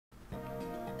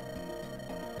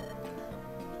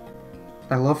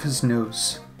I love his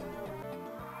nose.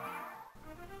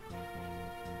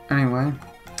 Anyway,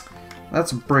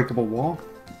 that's a breakable wall.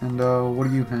 And what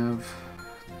do you have?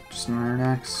 Just an iron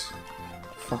axe.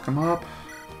 Fuck him up.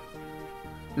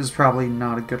 This is probably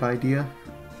not a good idea,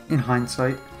 in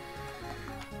hindsight.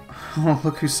 Oh,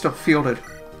 look who's still fielded.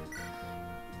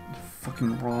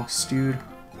 Fucking Ross, dude.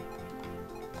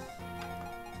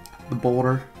 The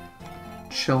boulder.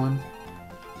 Chilling.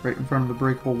 Right in front of the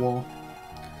breakable wall.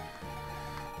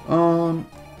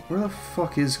 Where the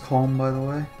fuck is Colm, by the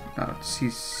way? Does he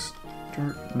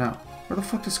start? No. Where the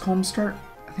fuck does Colm start?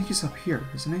 I think he's up here,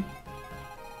 isn't he?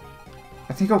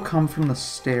 I think I'll come from the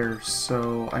stairs,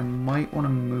 so I might want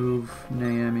to move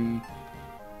Naomi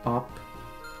up.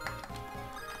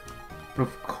 But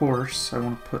of course, I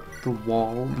want to put the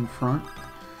wall in front,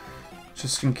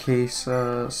 just in case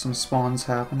some spawns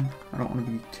happen. I don't want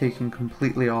to be taken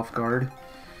completely off guard.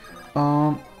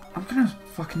 I'm gonna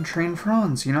fucking train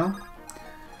Franz, you know?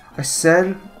 I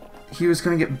said he was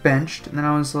gonna get benched, and then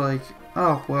I was like,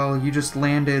 oh, well, you just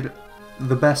landed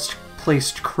the best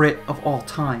placed crit of all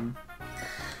time.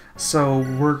 So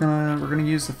we're gonna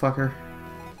use the fucker.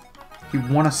 He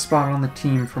won a spot on the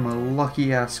team from a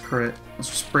lucky ass crit. Let's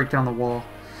just break down the wall.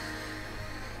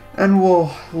 And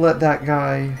we'll let that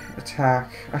guy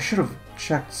attack. I should have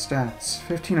checked stats.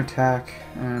 15 attack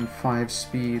and 5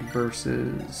 speed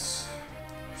versus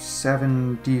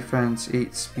 7 defense,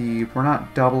 8 speed. We're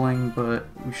not doubling, but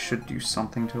we should do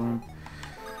something to him.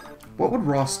 What would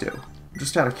Ross do?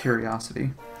 Just out of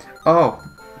curiosity. Oh,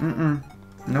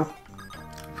 nope.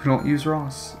 We don't use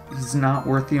Ross. He's not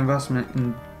worth the investment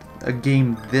in a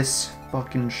game this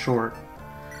fucking short.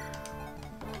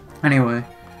 Anyway,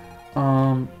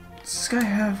 does this guy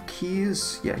have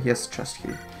keys? Yeah, he has a chest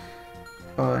key.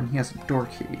 And he has a door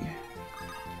key.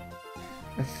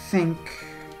 I think...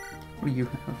 What do you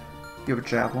have? You have a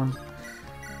javelin.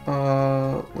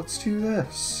 Let's do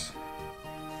this.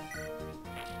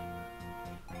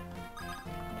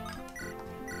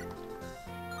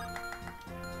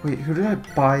 Wait, who did I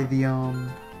buy the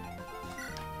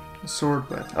sword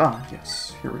with? Ah,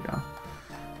 yes, here we go.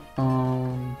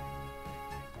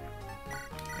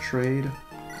 Trade.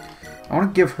 I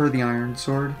want to give her the iron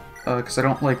sword, because I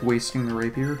don't like wasting the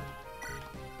rapier.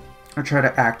 I try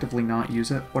to actively not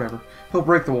use it. Whatever. He'll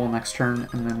break the wall next turn,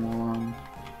 and then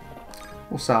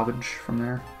we'll salvage from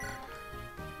there.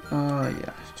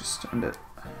 Yeah, just end it.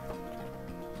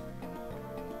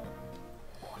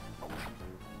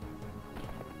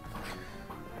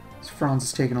 Franz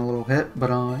is taking a little hit, but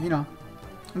you know,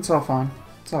 it's all fine.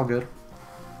 It's all good.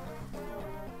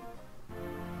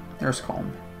 There's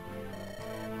Colm.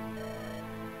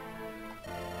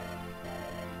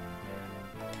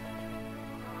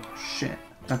 Shit.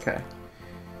 Okay.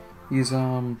 He's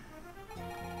not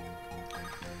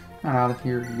out of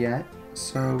here yet,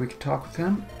 so we can talk with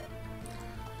him.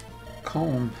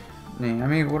 Colm,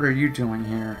 Naomi, what are you doing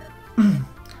here?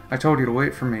 I told you to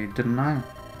wait for me, didn't I?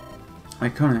 I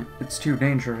couldn't. It's too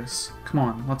dangerous. Come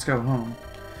on, let's go home.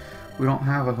 We don't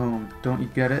have a home. Don't you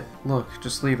get it? Look,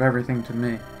 just leave everything to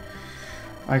me.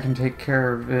 I can take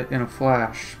care of it in a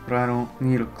flash, but I don't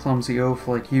need a clumsy oaf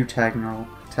like you tagging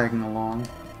along.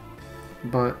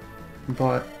 But...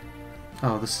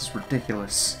 Oh, this is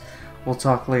ridiculous. We'll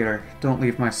talk later. Don't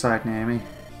leave my side, Naomi.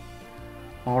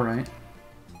 Alright.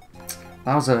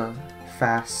 That was a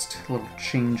fast little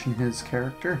change in his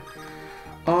character.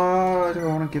 Do I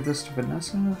want to give this to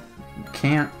Vanessa?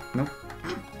 Can't. Nope.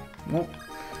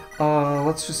 Well,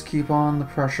 let's just keep on the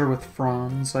pressure with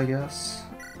Franz, I guess.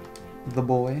 The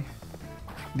boy.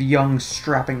 The young,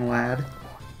 strapping lad.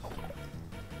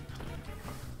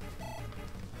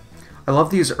 I love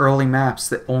these early maps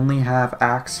that only have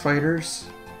axe fighters,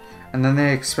 and then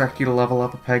they expect you to level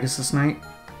up a Pegasus Knight.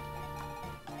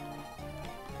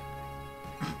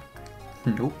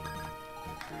 Nope.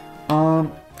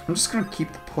 I'm just gonna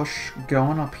keep the push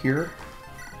going up here.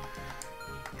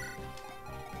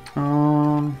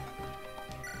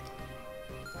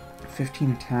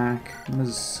 15 attack. What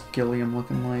is Gilliam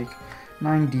looking like?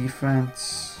 9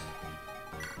 defense.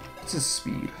 What's his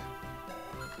speed?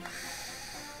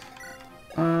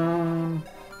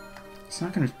 It's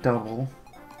not gonna double.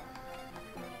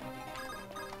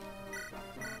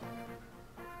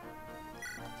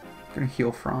 I'm gonna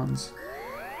heal Franz.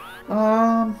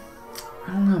 I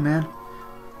don't know, man.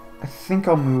 I think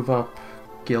I'll move up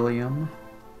Gilliam.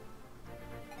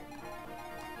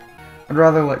 I'd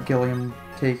rather let Gilliam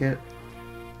take it.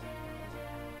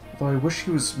 Although I wish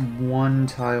he was one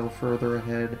tile further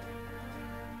ahead.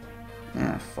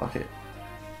 Eh, fuck it.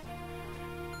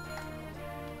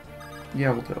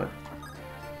 Yeah, we'll do it.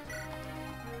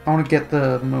 I want to get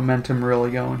the momentum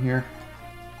really going here.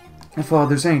 If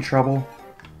there's any trouble,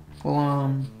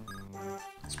 well,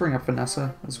 let's bring up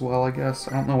Vanessa as well, I guess.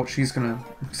 I don't know what she's gonna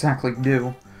exactly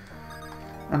do.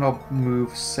 And I'll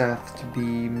move Seth to be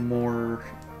more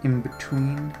in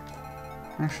between.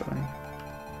 Actually,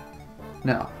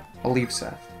 no, I'll leave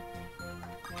Seth.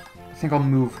 I think I'll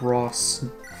move Ross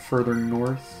further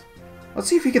north. Let's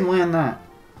see if he can land that.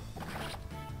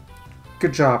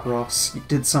 Good job, Ross. You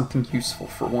did something useful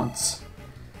for once.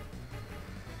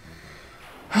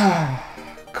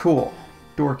 Cool.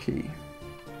 Door key.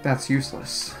 That's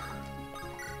useless.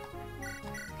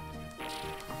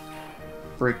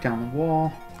 Break down the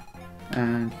wall.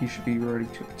 And he should be ready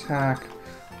to attack.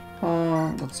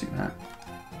 Let's do that.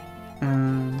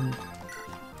 And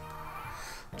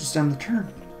just end the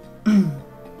turn.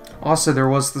 Also, there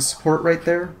was the support right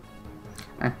there.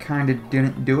 I kinda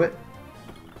didn't do it.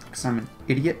 Because I'm an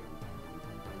idiot.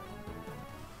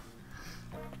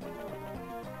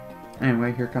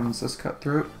 Anyway, here comes this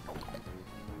cutthroat.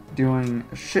 Doing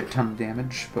a shit ton of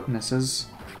damage, but misses.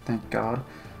 Thank God.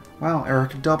 Wow,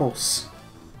 Erica doubles.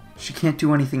 She can't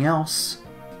do anything else.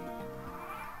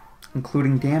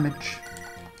 Including damage.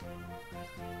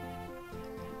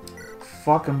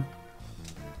 Fuck him.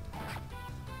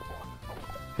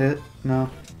 Hit? No.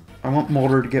 I want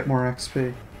Mulder to get more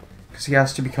XP. Because he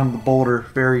has to become the boulder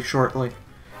very shortly.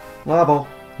 Level.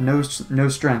 No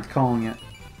strength, calling it.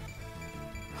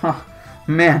 Huh.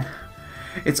 Man.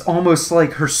 It's almost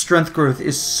like her strength growth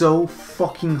is so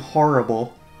fucking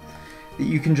horrible that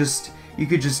you could just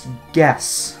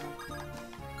guess.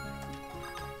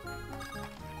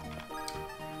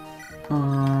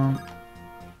 I'm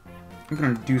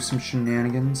gonna do some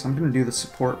shenanigans. I'm gonna do the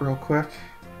support real quick.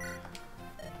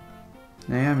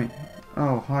 Naomi.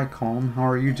 Oh, hi Colm. How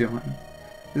are you doing?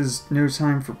 There's no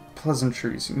time for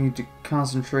pleasantries. You need to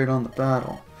concentrate on the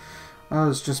battle. I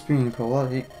was just being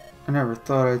polite. I never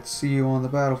thought I'd see you on the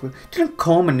battlefield. Didn't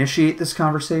Colm initiate this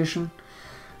conversation?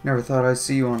 Never thought I'd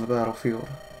see you on the battlefield.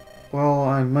 Well,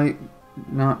 I might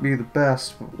not be the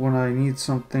best, but when I need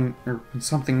something, or when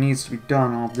something needs to be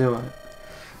done, I'll do it.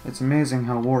 It's amazing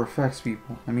how war affects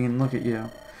people. I mean, look at you.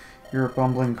 You're a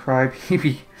bumbling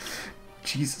crybaby.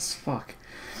 Jesus fuck.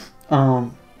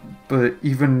 But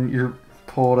even you've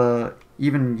pulled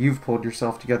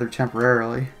yourself together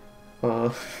temporarily.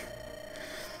 When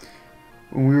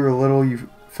we were little, you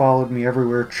followed me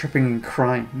everywhere, tripping and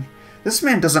crying. This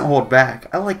man doesn't hold back.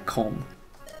 I like Colm.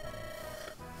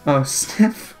 Oh,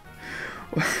 Sniff.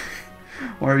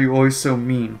 Why are you always so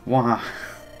mean? Why?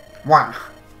 Why?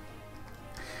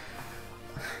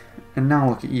 And now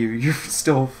look at you. You're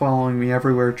still following me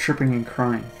everywhere, tripping and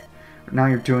crying. Now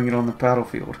you're doing it on the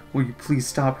battlefield. Will you please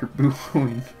stop your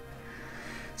boo-hooing?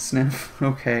 Sniff.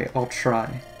 Okay, I'll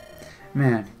try.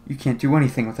 Man, you can't do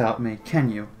anything without me, can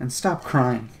you? And stop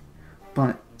crying.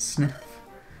 But, Sniff,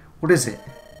 what is it?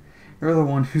 You're the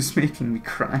one who's making me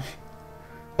cry.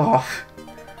 Oh.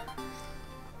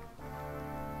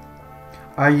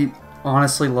 I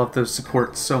honestly love those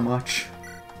supports so much.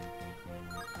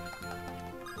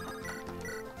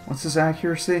 What's his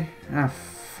accuracy? Ah,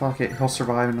 fuck it. He'll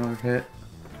survive another hit.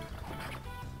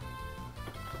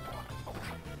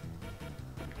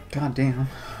 God damn.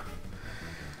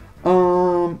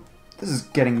 This is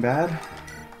getting bad.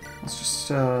 Let's just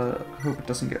hope it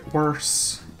doesn't get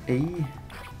worse. A.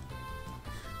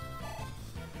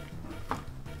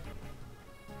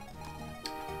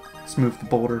 Let's move the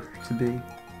boulder to B.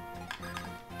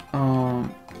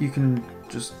 You can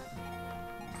just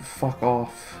fuck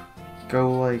off.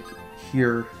 Go like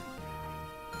here.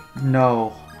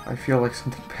 No, I feel like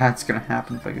something bad's gonna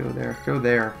happen if I go there. Go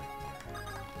there.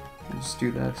 Let's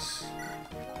do this.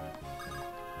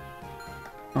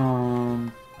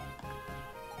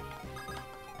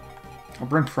 I'll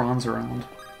bring Franz around.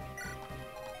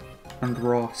 And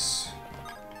Ross.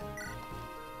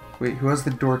 Wait, who has the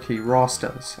door key? Ross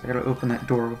does. I gotta open that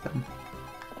door with him.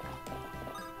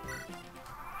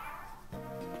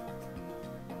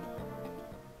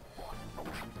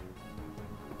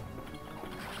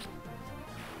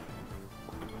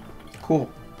 Cool.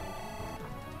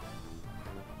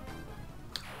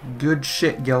 Good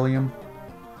shit, Gilliam.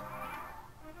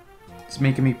 It's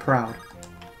making me proud.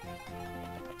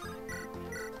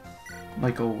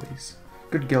 Like always.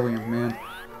 Good Gilliam, man.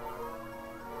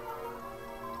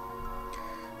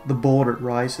 The boulder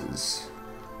rises.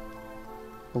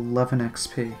 11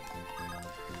 XP.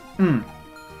 The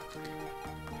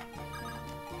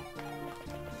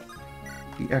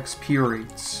XP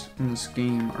rates in this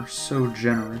game are so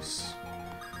generous.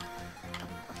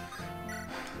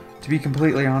 To be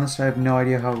completely honest, I have no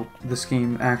idea how this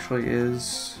game actually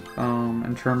is.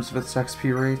 in terms of its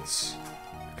XP rates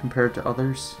compared to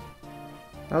others.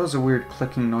 That was a weird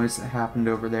clicking noise that happened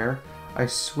over there. I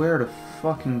swear to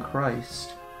fucking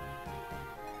Christ.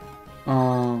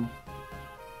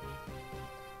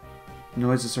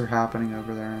 Noises are happening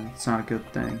over there, and it's not a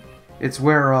good thing. It's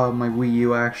where my Wii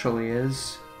U actually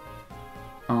is.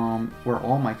 Where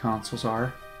all my consoles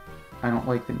are. I don't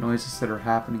like the noises that are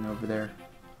happening over there.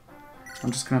 I'm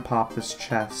just gonna pop this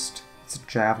chest. It's a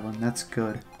javelin, that's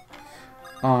good.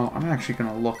 I'm actually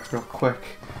gonna look real quick.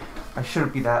 I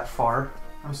shouldn't be that far.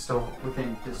 I'm still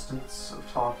within distance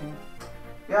of talking.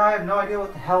 Yeah, I have no idea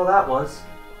what the hell that was.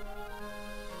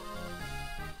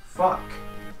 Fuck.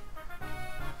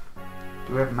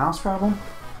 Do we have a mouse problem?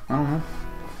 I don't know.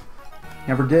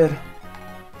 Never did.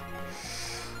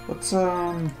 Let's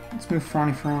move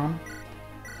Franny Fran.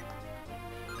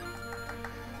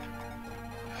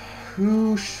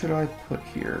 Who should I put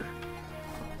here?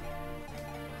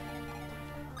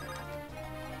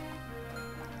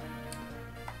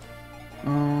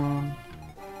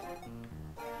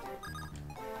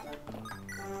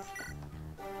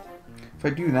 If I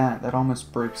do that, that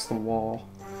almost breaks the wall.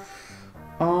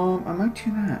 I might do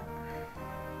that.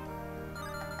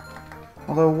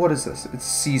 Although, what is this? It's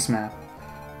C's map.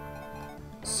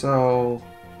 So,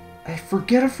 I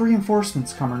forget if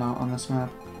reinforcements come or not on this map.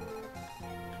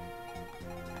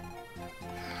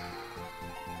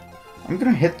 I'm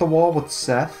gonna hit the wall with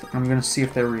Seth, and I'm gonna see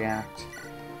if they react.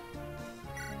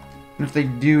 And if they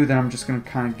do, then I'm just gonna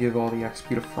kind of give all the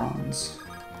XP to Franz.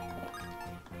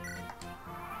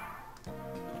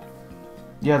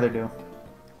 Yeah, they do.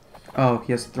 Oh,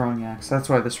 he has a throwing axe. That's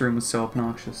why this room was so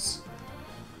obnoxious.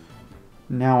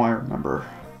 Now I remember.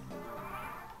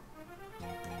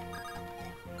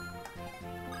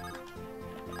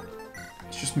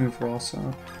 Let's just move Ross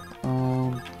up.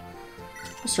 We'll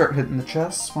start hitting the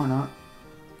chests, why not?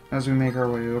 As we make our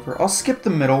way over. I'll skip the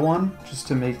middle one, just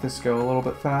to make this go a little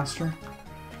bit faster.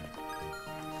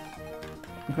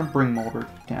 I'm gonna bring Mulder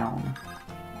down.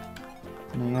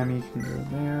 Naomi can go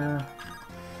there.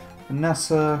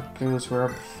 Vanessa goes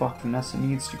wherever the fuck Vanessa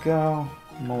needs to go.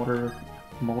 Mulder.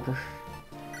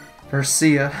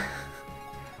 Garcia.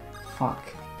 Fuck.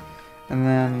 And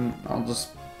then I'll just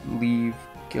leave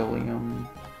Gilliam.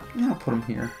 Yeah, I'll put him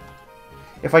here.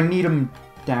 If I need him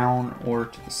down or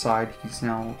to the side, he's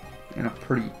now in a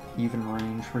pretty even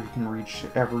range where he can reach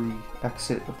every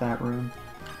exit of that room.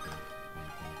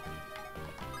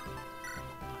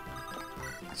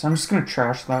 So I'm just gonna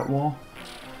trash that wall.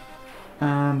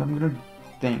 And I'm gonna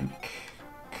think,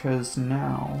 because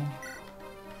now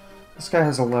this guy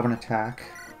has 11 attack.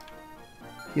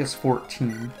 He has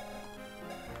 14.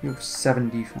 You have 7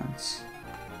 defense.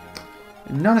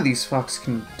 And none of these fucks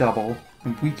can double,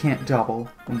 and we can't double,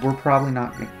 and we're probably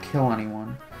not gonna kill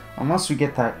anyone. Unless we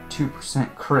get that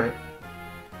 2% crit.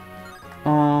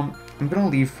 I'm gonna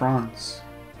leave Franz.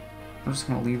 I'm just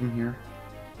gonna leave him here.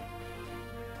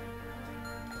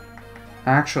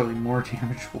 Actually, more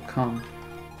damage will come.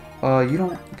 You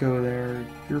don't go there.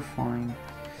 You're fine.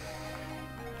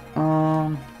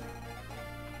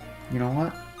 You know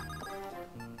what?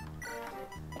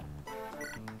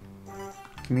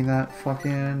 Give me that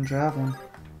fucking javelin.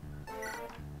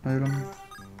 Item.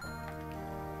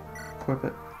 Equip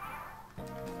it.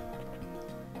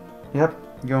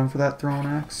 Yep, going for that throwing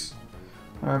axe.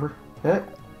 Whatever. Hit.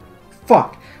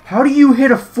 Fuck! How do you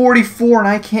hit a 44 and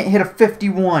I can't hit a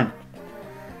 51?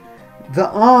 The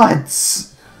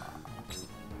odds!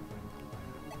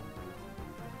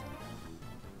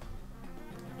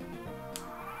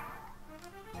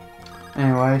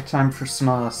 Anyway, time for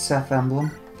some Seth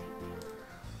Emblem.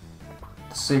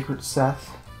 Sacred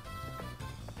Seth.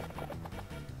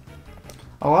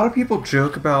 A lot of people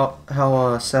joke about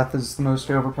how Seth is the most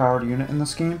overpowered unit in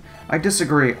this game. I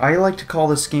disagree. I like to call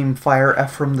this game Fire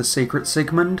Emblem the Sacred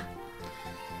Sigmund.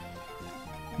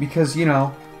 Because, you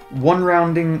know, 1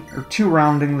 rounding or 2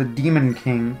 rounding the Demon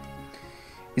King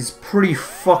is pretty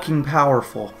fucking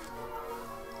powerful.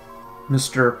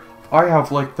 Mr. I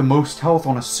have like the most health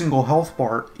on a single health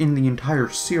bar in the entire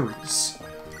series.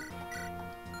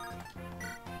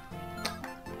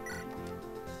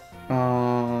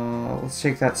 Let's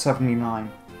take that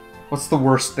 79. What's the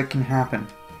worst that can happen?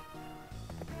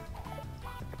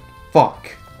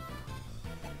 Fuck.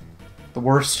 The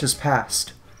worst has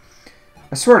passed.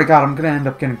 I swear to God, I'm gonna end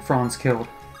up getting Franz killed.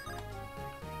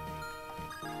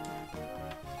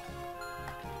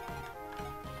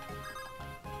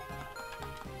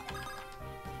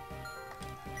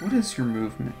 What is your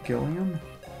movement, Gilliam?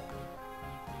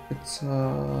 It's,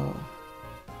 4.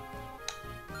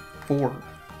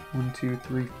 1, 2,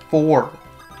 3, 4.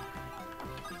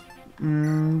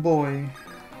 Boy.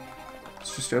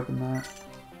 Let's just open that.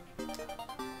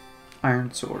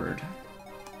 Iron sword.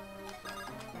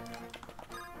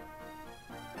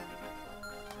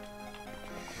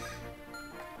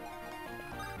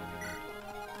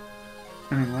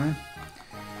 Anyway.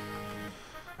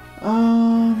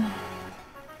 I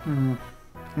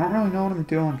don't really know what I'm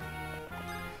doing.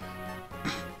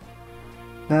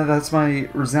 That's my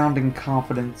resounding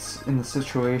confidence in the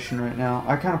situation right now.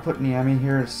 I kind of put Niemi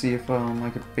here to see if I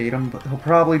could bait him, but he'll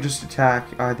probably just attack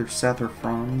either Seth or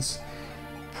Franz.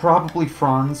 Probably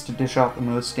Franz to dish out the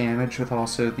most damage with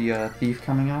also the thief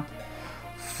coming up.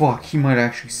 Fuck, he might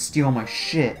actually steal my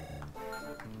shit.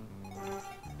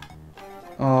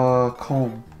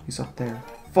 Colm. He's up there.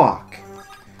 Fuck.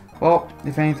 Well,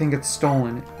 if anything gets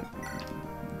stolen,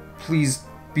 please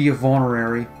be a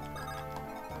vulnerary.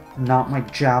 Not my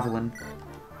javelin.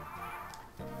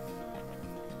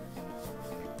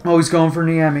 Oh, he's going for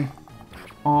Niemi.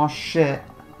 Aw, shit.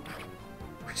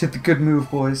 We did the good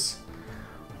move, boys.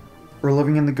 We're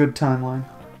living in the good timeline.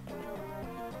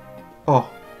 Oh.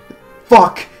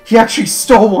 Fuck! He actually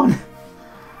stole one!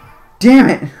 Damn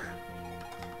it!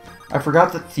 I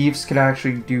forgot that thieves could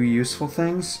actually do useful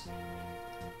things.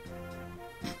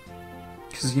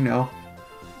 Because, you know,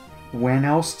 when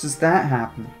else does that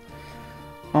happen?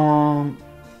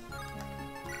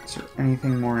 Is there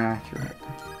anything more accurate?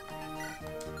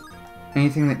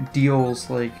 Anything that deals,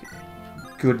 like,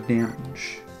 good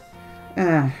damage?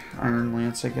 Iron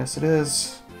Lance, I guess it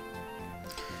is.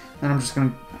 Then I'm just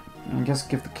gonna, I guess,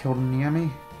 give the kill to Niemi.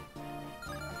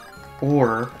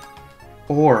 Or,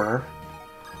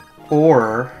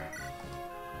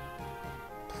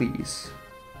 please,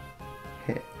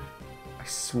 hit. I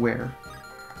swear.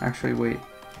 Actually, wait.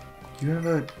 You have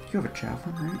a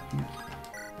javelin, right? Yeah.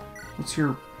 What's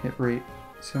your hit rate?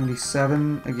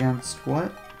 77 against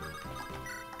what?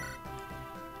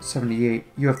 78.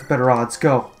 You have the better odds.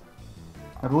 Go.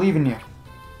 I believe in you.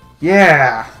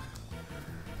 Yeah!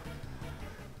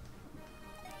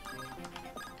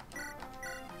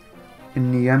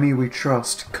 In Niemi we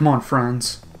trust. Come on,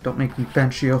 friends. Don't make me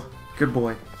bench you. Good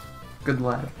boy. Good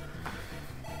lad.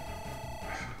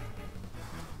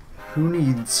 Who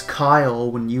needs Kyle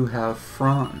when you have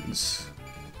Franz?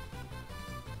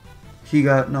 He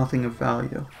got nothing of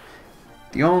value.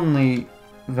 The only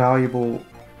valuable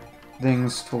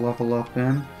things to level up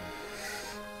in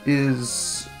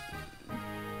is,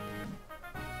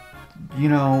 you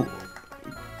know,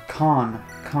 Con.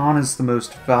 Con is the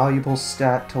most valuable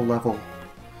stat to level.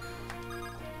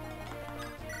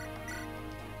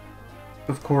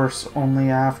 Of course, only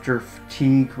after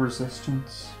fatigue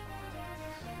resistance.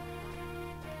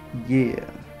 Yeah.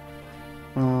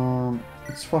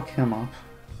 Let's fuck him up.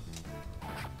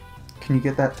 Can you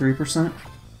get that 3%?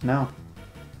 No.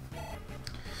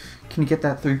 Can you get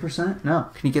that 3%? No.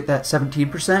 Can you get that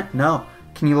 17%? No.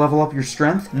 Can you level up your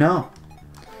strength? No.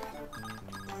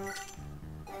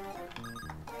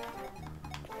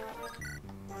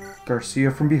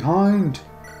 Garcia from behind!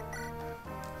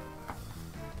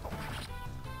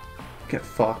 Get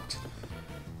fucked.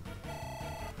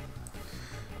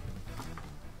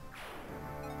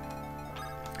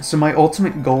 So my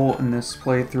ultimate goal in this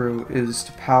playthrough is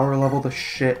to power level the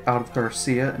shit out of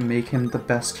Garcia and make him the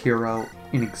best hero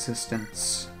in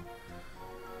existence.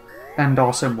 And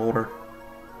also Mulder.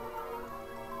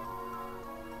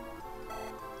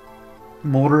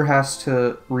 Mulder has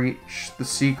to reach the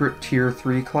secret tier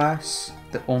 3 class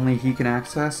that only he can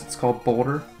access. It's called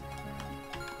Boulder.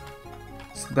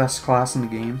 It's the best class in the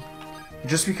game. He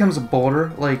just becomes a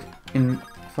boulder, like in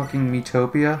fucking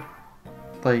Metopia.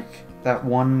 Like that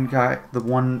one guy, the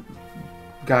one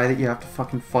guy that you have to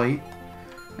fucking fight.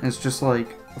 And it's just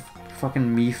like a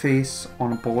fucking me face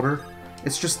on a boulder.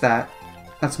 It's just that.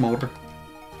 That's Mulder.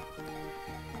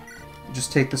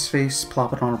 Just take this face,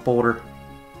 plop it on a boulder.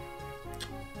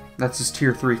 That's his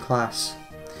tier 3 class.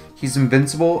 He's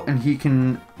invincible and he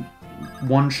can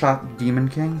one-shot Demon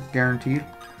King, guaranteed.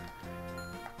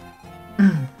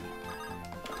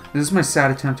 This is my sad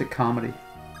attempt at comedy.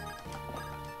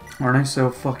 Aren't I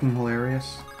so fucking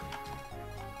hilarious?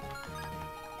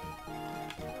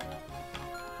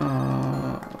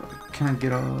 Can I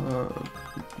get a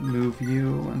move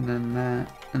you, and then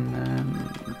that, and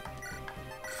then...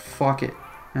 Fuck it.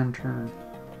 End turn.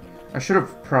 I should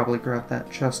have probably grabbed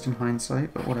that chest in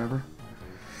hindsight, but whatever.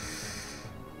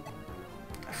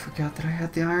 I forgot that I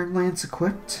had the Iron Lance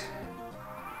equipped.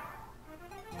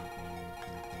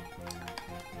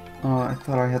 I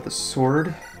thought I had the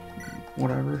sword.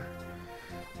 Whatever.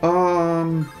 I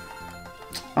don't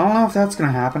know if that's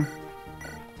gonna happen.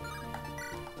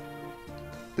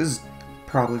 This is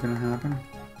probably gonna happen.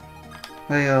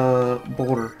 Hey,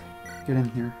 Boulder. Get in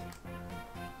here.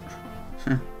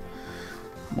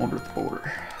 Boulder the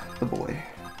Boulder. The boy.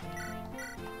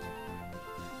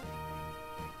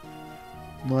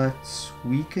 Let's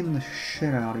weaken the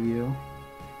shit out of you.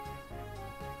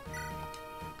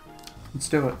 Let's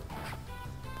do it.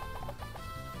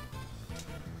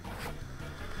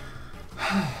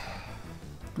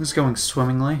 This is going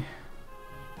swimmingly.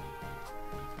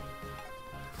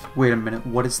 Wait a minute,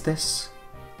 what is this?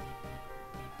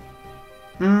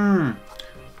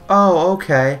 Oh,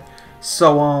 okay.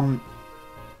 So,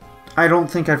 I don't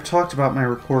think I've talked about my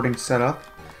recording setup.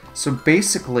 So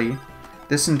basically,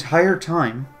 this entire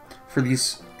time, for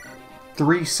these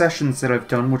 3 sessions that I've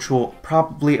done, which will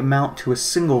probably amount to a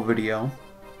single video,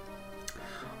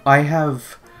 I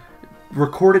have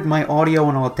recorded my audio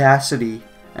in Audacity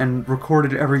and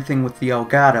recorded everything with the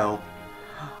Elgato.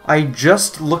 I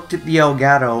just looked at the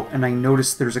Elgato and I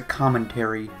noticed there's a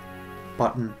commentary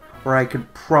button where I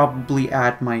could probably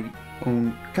add my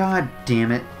own... God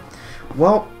damn it.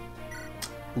 Well,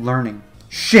 learning.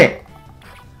 Shit!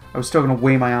 I was still gonna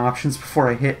weigh my options before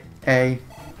I hit A.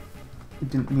 I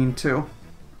didn't mean to.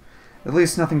 At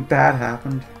least nothing bad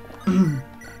happened.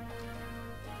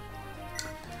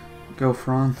 Go,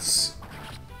 Franz.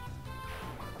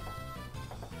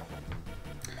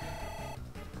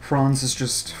 Franz is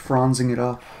just franzing it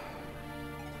up.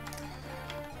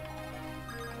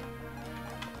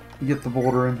 You get the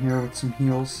boulder in here with some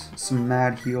heals. Some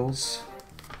mad heals.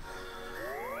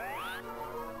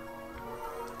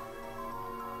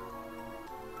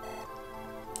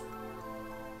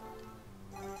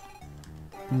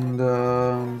 And,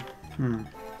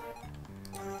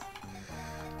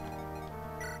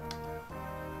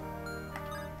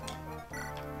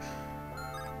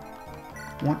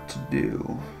 what to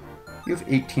do? You have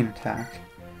 18 attack.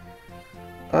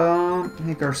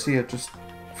 Hey Garcia, just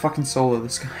fucking solo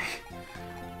this guy.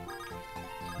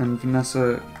 And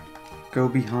Vanessa, go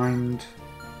behind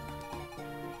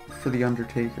for the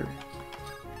Undertaker.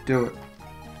 Do it.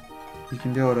 You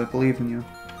can do it, I believe in you.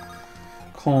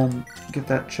 Colm, get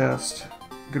that chest.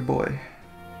 Good boy.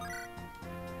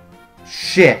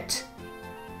 Shit!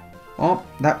 Oh,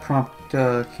 that prompt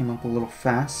came up a little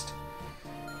fast.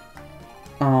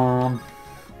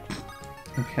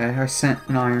 Okay, I sent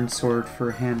an iron sword for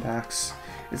a hand axe.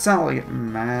 It's not like it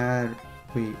mad.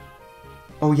 Wait.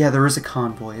 Oh yeah, there is a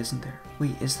convoy, isn't there?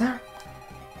 Wait, is there?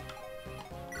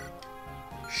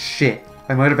 Shit.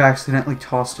 I might have accidentally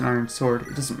tossed an iron sword.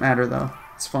 It doesn't matter though.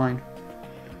 It's fine.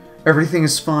 Everything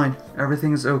is fine.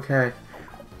 Everything is okay.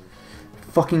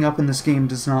 Fucking up in this game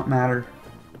does not matter.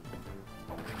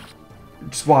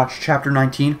 Just watch, chapter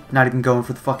 19, not even going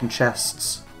for the fucking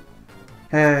chests.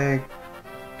 Hey,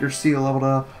 Garcia leveled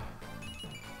up.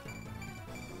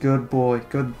 Good boy,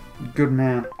 good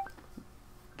man.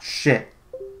 Shit.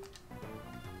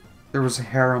 There was a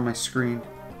hair on my screen.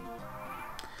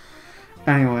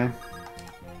 Anyway.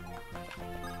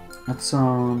 Let's,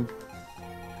 So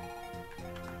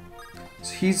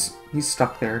he's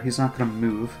stuck there. He's not gonna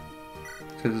move.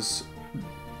 Because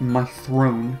my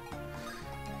throne.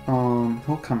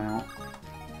 He'll come out.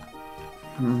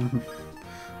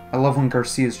 I love when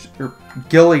Garcia's... or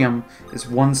Gilliam is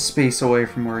one space away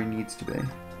from where he needs to be.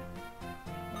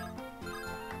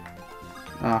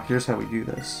 Here's how we do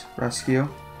this. Rescue.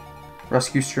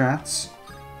 Rescue strats.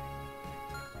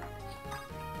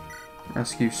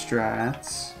 Rescue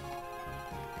strats.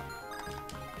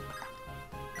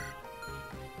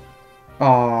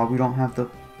 Oh, we don't have the...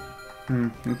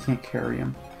 we can't carry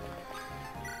him.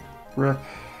 Rip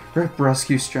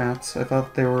rescue strats. I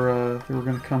thought they were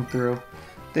gonna come through.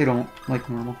 They don't, like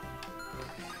normal.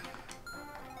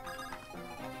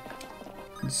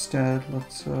 Instead,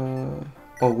 let's oh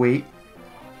wait.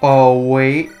 Oh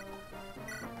wait.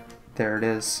 There it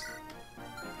is.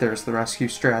 There's the rescue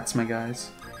strats, my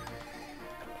guys.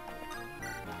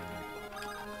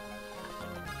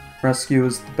 Rescue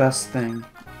is the best thing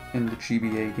in the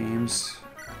GBA games.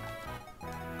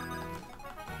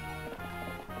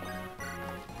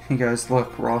 Hey guys,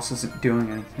 look, Ross isn't doing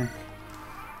anything.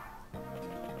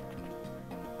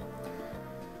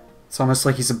 It's almost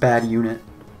like he's a bad unit.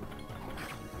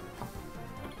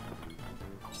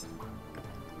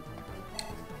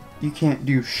 You can't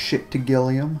do shit to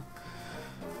Gilliam.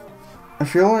 I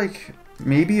feel like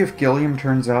maybe if Gilliam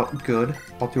turns out good,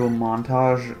 I'll do a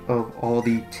montage of all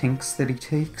the tinks that he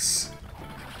takes.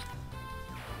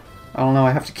 I don't know,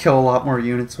 I have to kill a lot more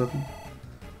units with him.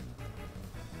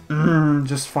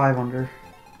 Just 5 under,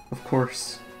 of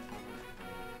course.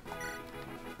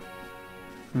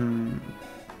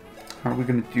 How are we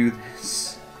gonna do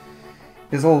this?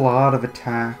 There's a lot of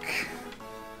attack.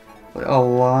 Like, a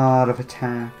lot of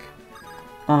attack.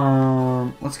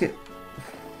 Let's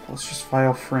just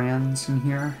file Franz in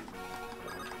here.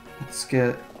 Let's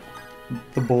get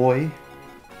the boy.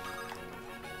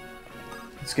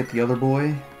 Let's get the other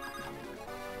boy.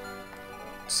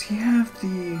 Does he have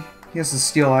the... He has the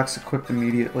steel axe equipped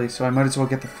immediately, so I might as well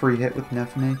get the free hit with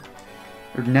Nephany.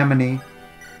 Or Nemone.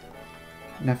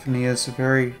 Nephany is a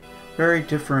very, very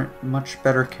different, much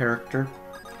better character.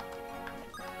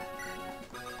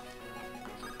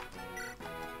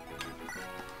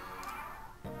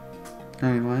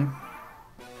 Anyway.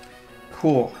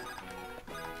 Cool.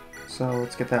 So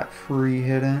let's get that free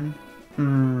hit in.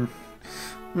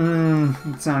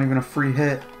 It's not even a free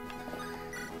hit.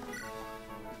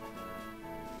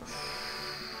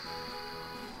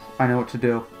 I know what to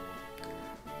do.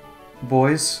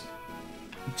 Boys,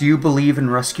 do you believe in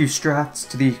rescue strats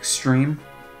to the extreme?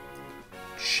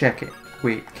 Check it.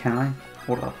 Wait, can I?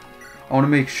 Hold up. I want to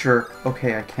make sure.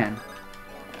 Okay, I can.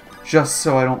 Just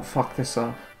so I don't fuck this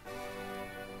up.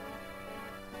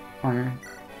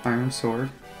 Iron sword.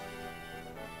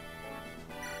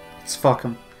 Let's fuck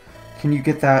him. Can you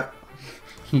get that?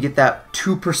 Can you get that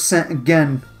 2%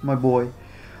 again, my boy?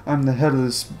 I'm the head of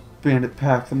this bandit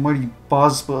pack, the mighty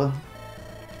Bosba.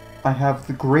 I have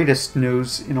the greatest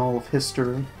nose in all of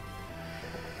history.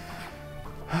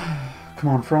 Come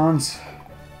on, Franz.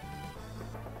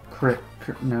 Crit.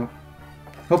 No.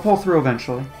 He'll pull through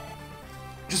eventually.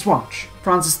 Just watch.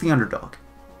 Franz is the underdog.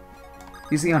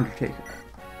 He's the Undertaker.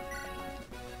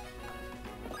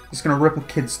 He's gonna rip a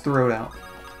kid's throat out.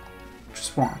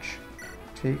 Just watch.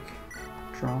 Take.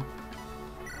 Drop.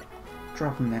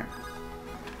 Drop him there.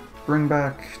 Bring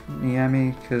back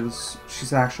Niemi, because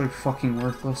she's actually fucking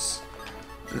worthless.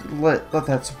 Just let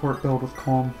that support build with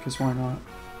Colm, because why not?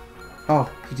 Oh,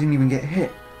 he didn't even get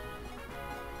hit.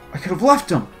 I could have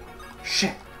left him!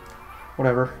 Shit.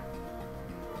 Whatever.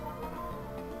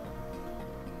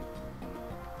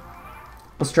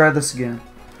 Let's try this again.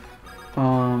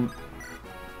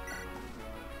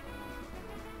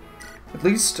 At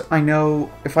least I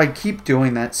know if I keep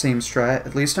doing that same strat,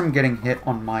 at least I'm getting hit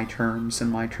on my terms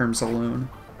and my terms alone.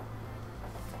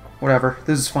 Whatever.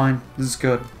 This is fine. This is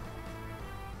good.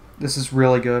 This is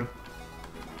really good.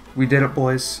 We did it,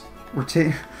 boys. We're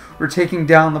taking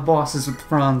down the bosses with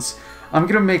Franz. I'm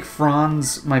gonna make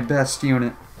Franz my best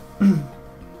unit.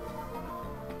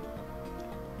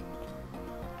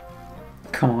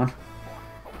 Come on.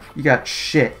 You got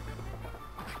shit.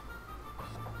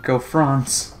 Go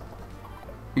Franz.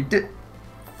 He did...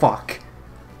 Fuck.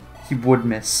 He would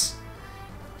miss.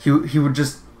 He would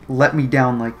just let me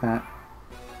down like that.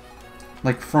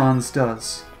 Like Franz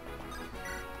does.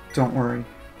 Don't worry.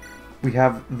 We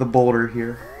have the boulder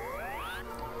here.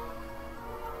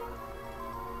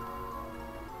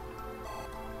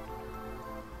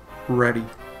 Ready.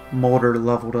 Motor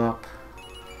leveled up.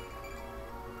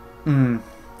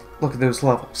 Look at those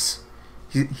levels.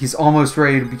 He's almost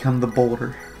ready to become the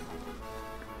boulder.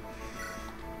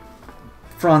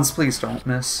 Franz, please don't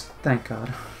miss. Thank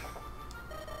God.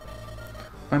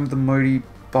 I'm the mighty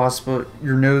boss, but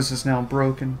your nose is now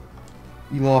broken.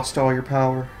 You lost all your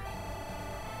power.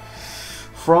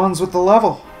 Franz with the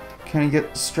level. Can he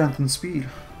get strength and speed?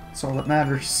 That's all that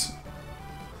matters.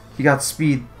 He got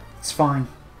speed. It's fine.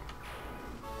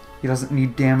 He doesn't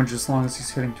need damage as long as he's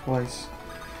hitting twice.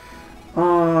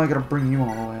 I gotta bring you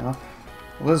all the way up.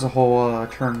 Well, there's a whole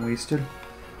turn wasted.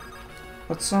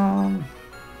 Let's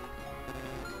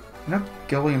I know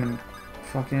Gilliam and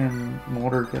fucking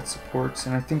Mulder get supports,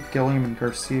 and I think Gilliam and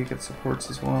Garcia get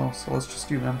supports as well, so let's just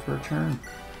do them for a turn.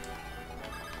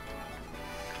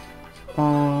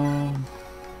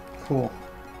 Cool.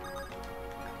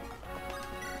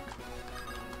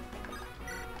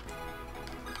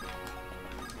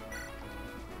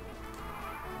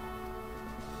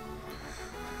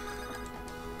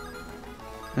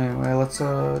 Anyway, let's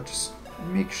just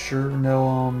make sure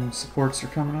no supports are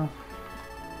coming up.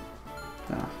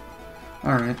 Yeah.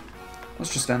 Alright,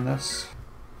 let's just end this.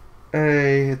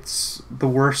 Hey, it's the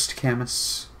worst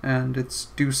Camus, and it's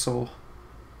Dusel,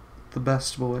 the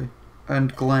best boy,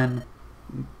 and Glenn,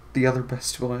 the other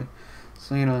best boy.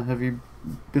 Selena, have you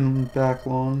been back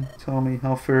long? Tell me,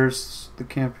 how fares the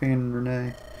campaign in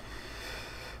Renee?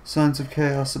 Signs of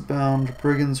chaos abound.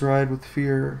 Brigands ride with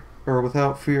fear, or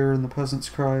without fear, and the peasants'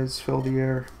 cries fill the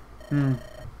air.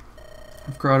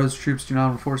 If Grotto's troops do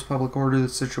not enforce public order, the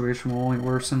situation will only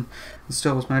worsen, and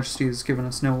still His Majesty has given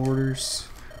us no orders.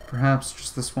 Perhaps,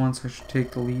 just this once, I should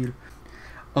take the lead.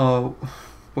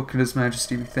 What could His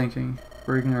Majesty be thinking?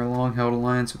 Breaking our long-held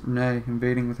alliance with Renee,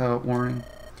 invading without warning.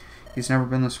 He's never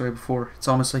been this way before. It's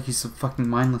almost like he's a fucking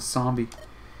mindless zombie.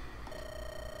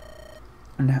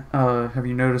 And have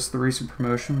you noticed the recent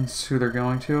promotions, who they're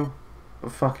going to? A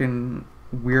fucking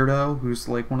weirdo who's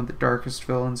like one of the darkest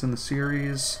villains in the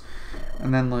series,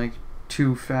 and then like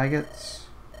 2 faggots.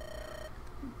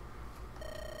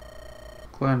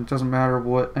 Glenn, it doesn't matter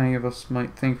what any of us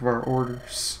might think of our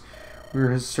orders.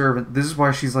 We're his servant. This is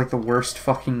why she's like the worst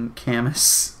fucking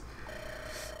Camus.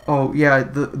 Oh yeah,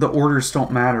 the orders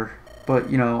don't matter, but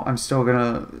you know, I'm still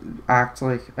gonna act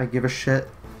like I give a shit.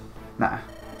 Nah,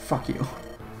 fuck you.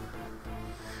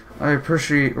 I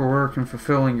appreciate your work in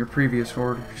fulfilling your previous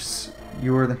orders.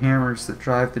 You are the hammers that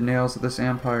drive the nails of this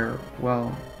empire.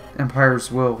 Well,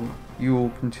 empire's will. You will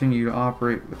continue to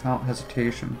operate without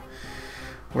hesitation,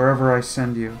 wherever I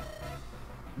send you.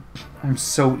 I'm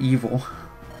so evil.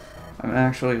 I'm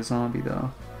actually a zombie,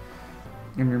 though.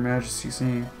 In your Majesty's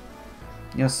name.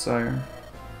 Yes, sire.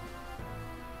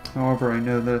 However, I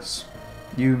know this.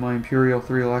 You, my Imperial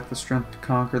Three, lack the strength to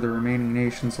conquer the remaining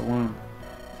nations alone.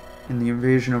 In the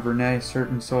invasion of Rennes,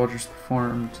 certain soldiers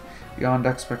performed beyond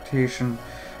expectation.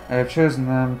 I have chosen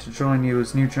them to join you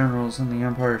as new generals in the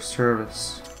Empire's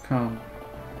service. Come.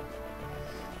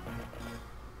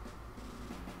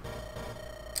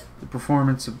 The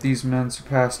performance of these men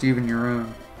surpassed even your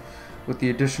own. With the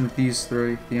addition of these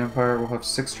 3, the Empire will have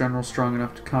 6 generals strong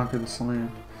enough to conquer this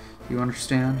land. Do you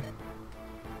understand?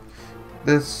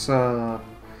 This, you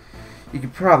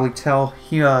could probably tell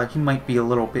he might be a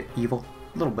little bit evil.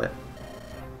 A little bit.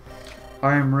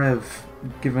 I am Rev,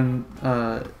 given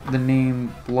the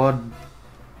name Blood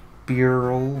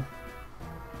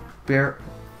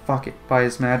fuck it, by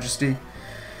His Majesty.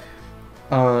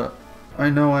 I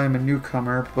know I am a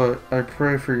newcomer, but I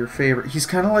pray for your favor. He's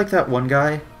kind of like that one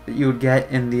guy that you would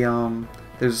get in the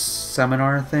those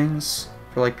seminar things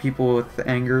for like people with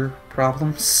anger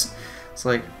problems. It's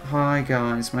like, hi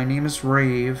guys, my name is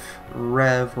Rev,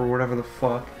 or whatever the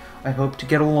fuck. I hope to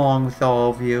get along with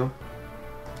all of you.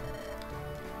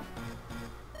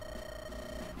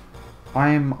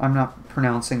 I'm not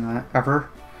pronouncing that ever.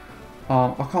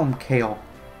 I'll call him Kale.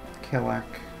 Kalak.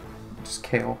 Just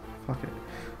Kale. Fuck it.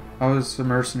 I was a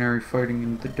mercenary fighting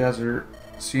in the desert.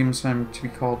 Seems I'm to be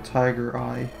called Tiger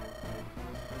Eye.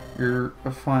 You're a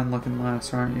fine looking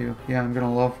lass, aren't you? Yeah, I'm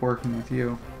gonna love working with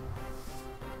you.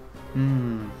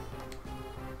 And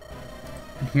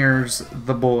here's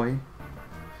the boy.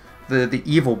 The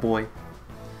evil boy.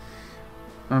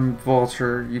 I'm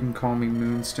Vulture. You can call me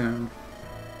Moonstone.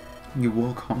 You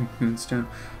will call me Moonstone.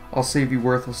 I'll save you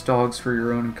worthless dogs for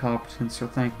your own incompetence. You'll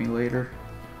thank me later.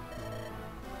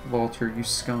 Vulture, you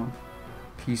scum.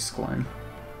 Peace, Glenn.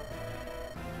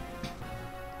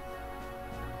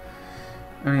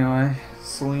 Anyway,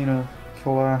 Selena,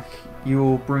 Kalak, you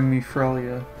will bring me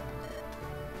Frelia.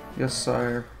 Yes,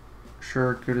 sire.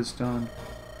 Sure, good is done.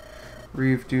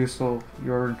 Reeve Dussel,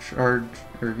 you're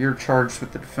charged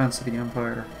with the defense of the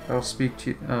Empire. I'll speak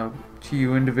to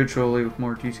you individually with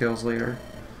more details later.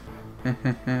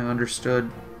 Understood,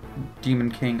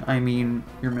 Demon King. I mean,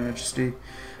 Your Majesty.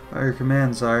 By your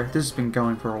command, sire. This has been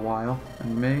going for a while.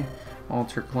 And me,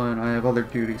 Walter Glenn, I have other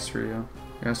duties for you.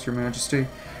 Yes, Your Majesty.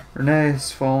 Renee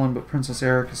has fallen, but Princess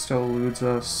Erica still eludes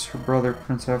us. Her brother,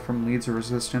 Prince Ephraim, leads a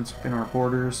resistance within our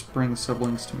borders. Bring the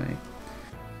siblings to me.